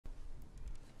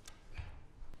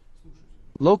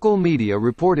Local media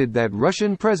reported that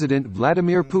Russian President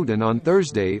Vladimir Putin on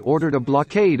Thursday ordered a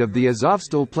blockade of the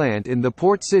Azovstal plant in the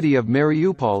port city of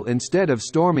Mariupol instead of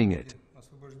storming it.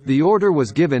 The order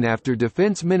was given after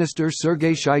Defense Minister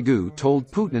Sergei Shoigu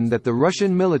told Putin that the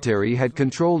Russian military had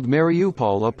controlled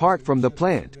Mariupol apart from the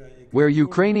plant, where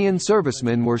Ukrainian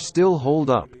servicemen were still holed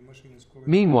up.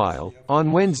 Meanwhile,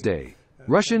 on Wednesday,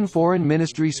 Russian Foreign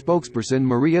Ministry spokesperson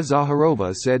Maria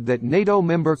Zakharova said that NATO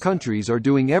member countries are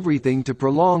doing everything to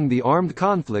prolong the armed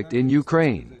conflict in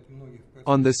Ukraine.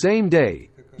 On the same day,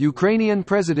 Ukrainian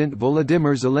President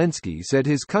Volodymyr Zelensky said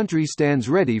his country stands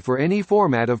ready for any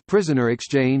format of prisoner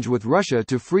exchange with Russia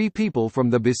to free people from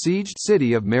the besieged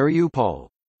city of Mariupol.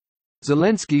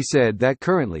 Zelensky said that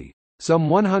currently, some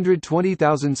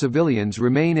 120,000 civilians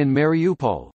remain in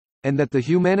Mariupol, and that the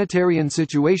humanitarian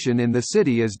situation in the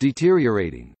city is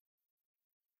deteriorating.